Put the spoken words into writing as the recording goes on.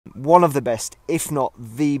One of the best, if not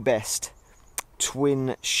the best,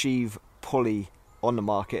 twin sheave pulley on the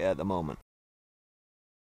market at the moment.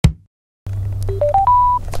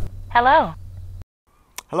 Hello.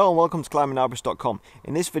 Hello and welcome to climbingarborist.com.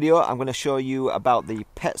 In this video I'm going to show you about the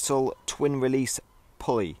Petzl twin release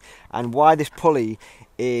pulley and why this pulley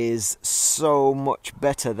is so much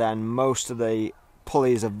better than most of the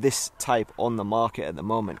pulleys of this type on the market at the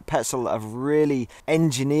moment. Petzl have really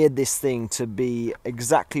engineered this thing to be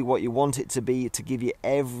exactly what you want it to be, to give you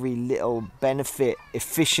every little benefit,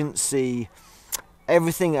 efficiency,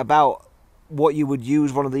 everything about what you would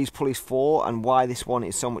use one of these pulleys for and why this one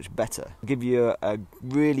is so much better. I'll give you a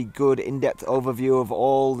really good in-depth overview of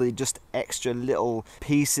all the just extra little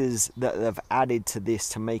pieces that they've added to this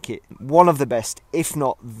to make it one of the best, if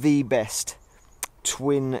not the best,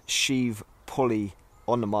 twin sheave pulley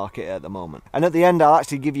on the market at the moment. And at the end I'll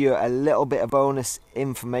actually give you a little bit of bonus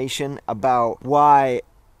information about why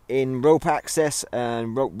in rope access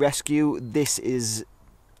and rope rescue this is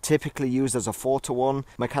typically used as a 4-to-1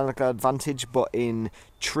 mechanical advantage, but in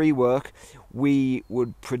tree work we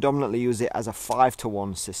would predominantly use it as a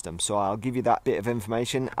 5-to-1 system. So I'll give you that bit of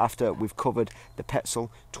information after we've covered the Petzl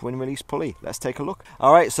twin release pulley. Let's take a look.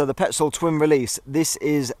 Alright, so the Petzl twin release, this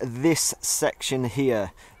is this section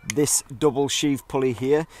here, this double sheave pulley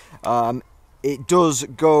here. It does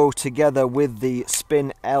go together with the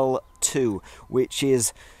Spin L2, which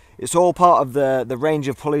is, it's all part of the range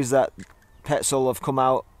of pulleys that Petzl have come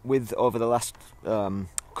out with over the last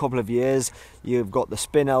couple of years. You've got the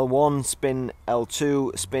Spin L1, Spin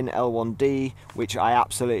L2, Spin L1D, which I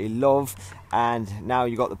absolutely love, and now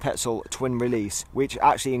you've got the Petzl twin release, which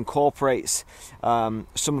actually incorporates some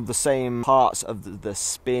of the same parts of the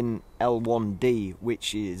Spin L1D,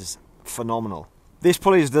 which is phenomenal. This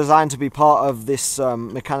pulley is designed to be part of this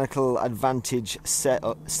mechanical advantage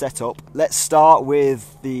setup. Let's start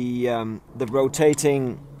with the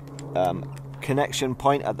rotating connection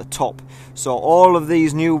point at the top. So all of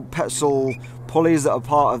these new Petzl pulleys that are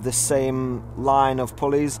part of the same line of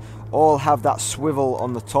pulleys all have that swivel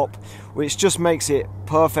on the top, which just makes it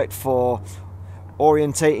perfect for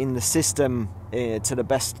orientating the system to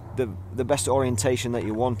the best orientation that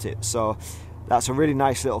you want it. So that's a really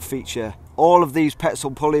nice little feature. All of these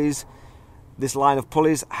Petzl pulleys, this line of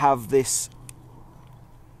pulleys, have this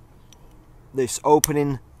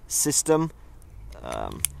opening system.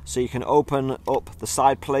 So you can open up the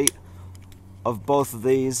side plate of both of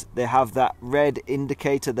these. They have that red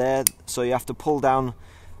indicator there, so you have to pull down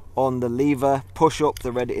on the lever, push up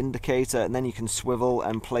the red indicator, and then you can swivel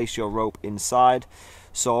and place your rope inside.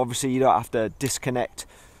 So obviously you don't have to disconnect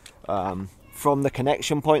from the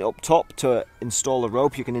connection point up top to install the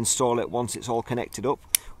rope. You can install it once it's all connected up,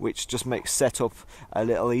 which just makes setup a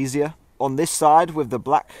little easier. On this side with the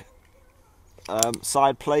black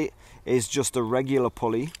side plate is just a regular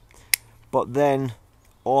pulley, but then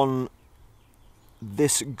on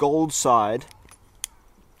this gold side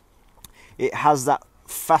it has that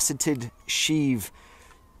faceted sheave,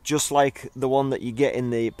 just like the one that you get in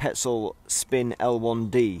the Petzl Spin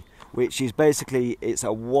L1D, which is basically, it's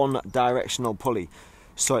a one-directional pulley.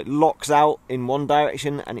 So it locks out in one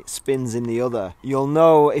direction and it spins in the other. You'll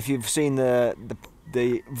know if you've seen the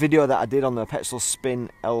video that I did on the Petzl Spin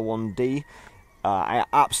L1D. I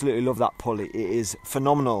absolutely love that pulley. It is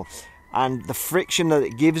phenomenal, and the friction that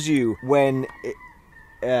it gives you when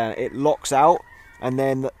it locks out, and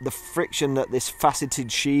then the friction that this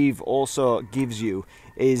faceted sheave also gives you,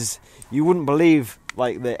 is, you wouldn't believe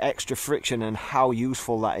like the extra friction and how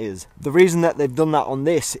useful that is. The reason that they've done that on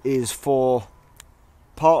this is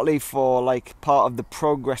partly for like part of the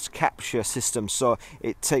progress capture system, so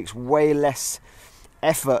it takes way less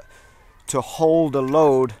effort to hold a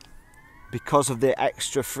load because of the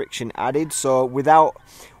extra friction added. So without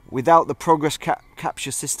the progress capture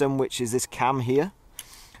system, which is this cam here,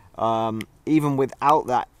 even without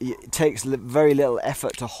that, it takes very little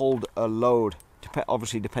effort to hold a load,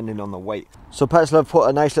 obviously depending on the weight. So Petzl have put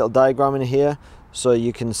a nice little diagram in here so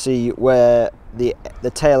you can see where the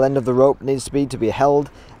tail end of the rope needs to be held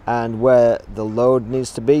and where the load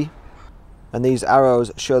needs to be, and these arrows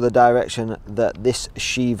show the direction that this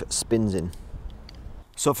sheave spins in.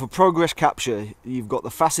 So for progress capture, you've got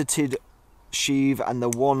the faceted sheave and the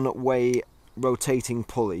one-way rotating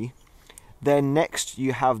pulley. Then next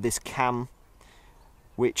you have this cam,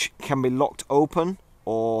 which can be locked open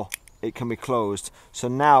or it can be closed. So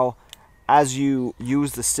now as you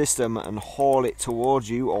use the system and haul it towards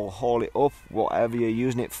you or haul it up, whatever you're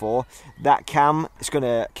using it for, that cam is going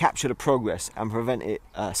to capture the progress and prevent it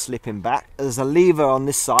slipping back. There's a lever on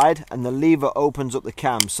this side and the lever opens up the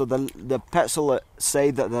cam. So the Petzl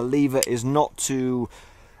say that the lever is not to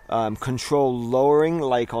control lowering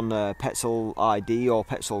like on the Petzl ID or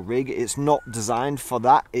Petzl rig. It's not designed for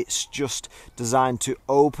that. It's just designed to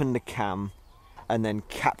open the cam and then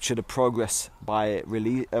capture the progress by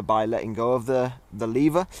letting go of the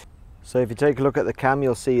lever. So if you take a look at the cam,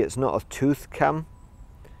 you'll see it's not a tooth cam.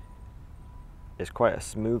 It's quite a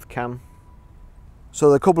smooth cam. So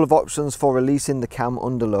there are a couple of options for releasing the cam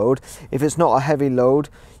under load. If it's not a heavy load,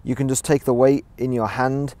 you can just take the weight in your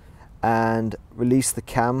hand and release the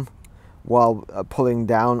cam while pulling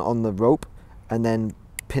down on the rope and then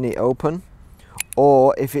pin it open.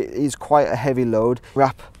 Or if it is quite a heavy load,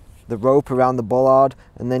 wrap the rope around the bollard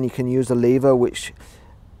and then you can use a lever which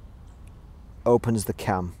opens the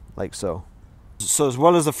cam like so. So as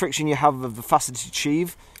well as the friction you have of the faceted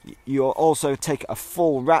sheave, you'll also take a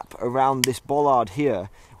full wrap around this bollard here,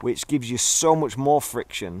 which gives you so much more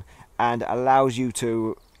friction and allows you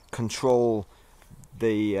to control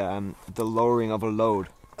the lowering of a load.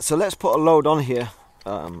 So let's put a load on here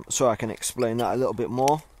so I can explain that a little bit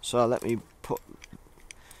more. So let me put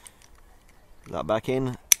that back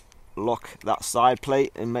in, lock that side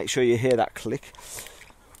plate and make sure you hear that click.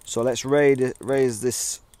 So let's raise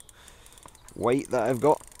this weight that I've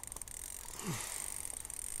got.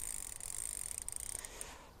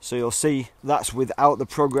 So you'll see that's without the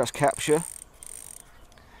progress capture,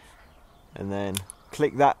 and then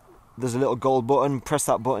click that. There's a little gold button, press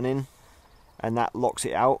that button in and that locks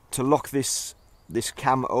it out. To lock this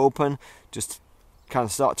cam open, just kind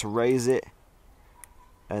of start to raise it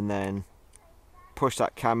and then push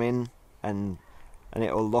that cam in and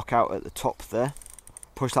it will lock out at the top there.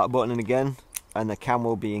 Push that button in again and the cam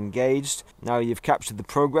will be engaged. Now you've captured the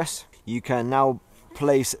progress. You can now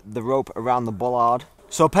place the rope around the bollard.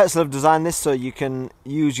 So Petzl have designed this so you can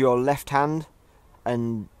use your left hand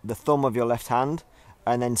and the thumb of your left hand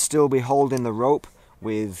and then still be holding the rope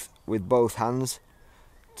with both hands.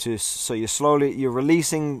 So you're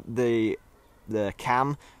releasing the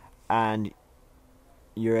cam and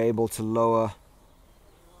you're able to lower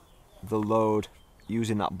the load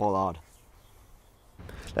using that bollard.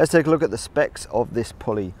 Let's take a look at the specs of this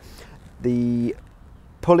pulley. The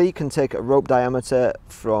pulley can take a rope diameter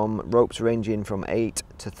from ropes ranging from 8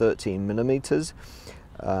 to 13 millimeters.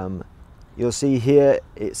 You'll see here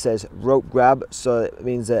it says rope grab, so it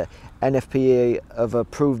means that NFPA have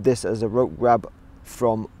approved this as a rope grab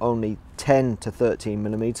from only 10 to 13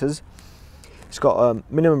 millimeters. It's got a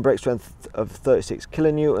minimum brake strength of 36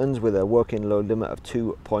 kilonewtons with a working load limit of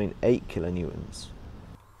 2.8 kilonewtons.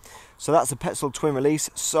 So that's a Petzl twin release.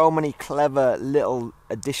 So many clever little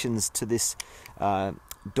additions to this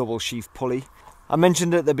double sheaf pulley. I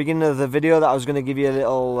mentioned at the beginning of the video that I was going to give you a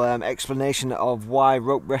little explanation of why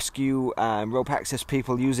rope rescue and rope access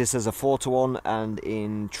people use this as a 4-to-1, and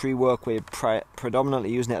in tree work we're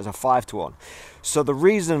predominantly using it as a 5-to-1. So the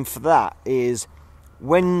reason for that is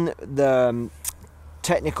when the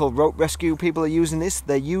technical rope rescue people are using this,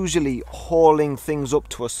 they're usually hauling things up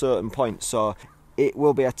to a certain point. So it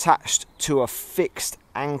will be attached to a fixed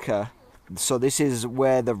anchor. So this is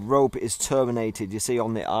where the rope is terminated. You see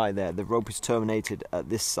on the eye there, the rope is terminated at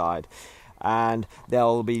this side, and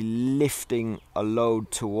they'll be lifting a load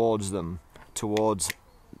towards them, towards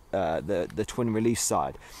the twin release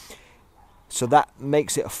side. So that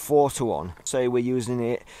makes it a 4-to-1. Say we're using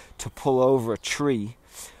it to pull over a tree.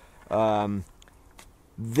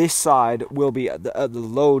 This side will be at the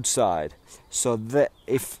load side. So that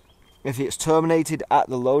if it's terminated at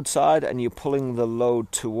the load side and you're pulling the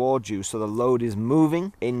load towards you, so the load is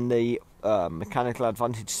moving in the mechanical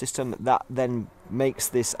advantage system, that then makes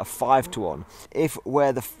this a 5-to-1. If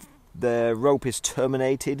where the rope is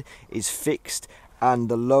terminated is fixed and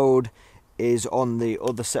the load is on the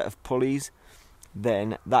other set of pulleys,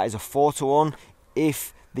 then that is a 4-to-1.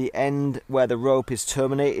 If the end where the rope is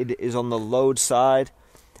terminated is on the load side,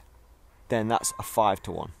 then that's a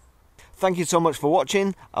 5-to-1. Thank you so much for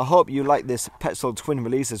watching. I hope you like this Petzl twin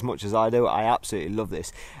release as much as I do. I absolutely love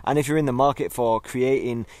this. And if you're in the market for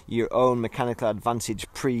creating your own mechanical advantage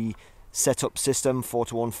pre-setup system,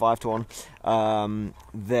 4-to-1, 5-to-1,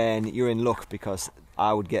 then you're in luck, because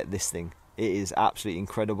I would get this thing. It is absolutely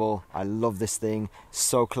incredible. I love this thing.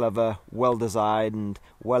 So clever, well designed, and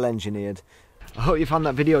well engineered. I hope you found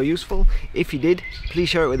that video useful. If you did, please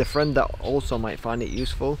share it with a friend that also might find it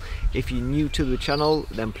useful. If you're new to the channel,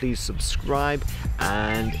 then please subscribe,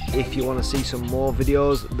 and if you want to see some more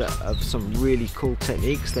videos of some really cool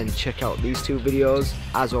techniques, then check out these 2 videos.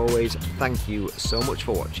 As always, thank you so much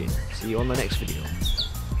for watching. See you on the next video.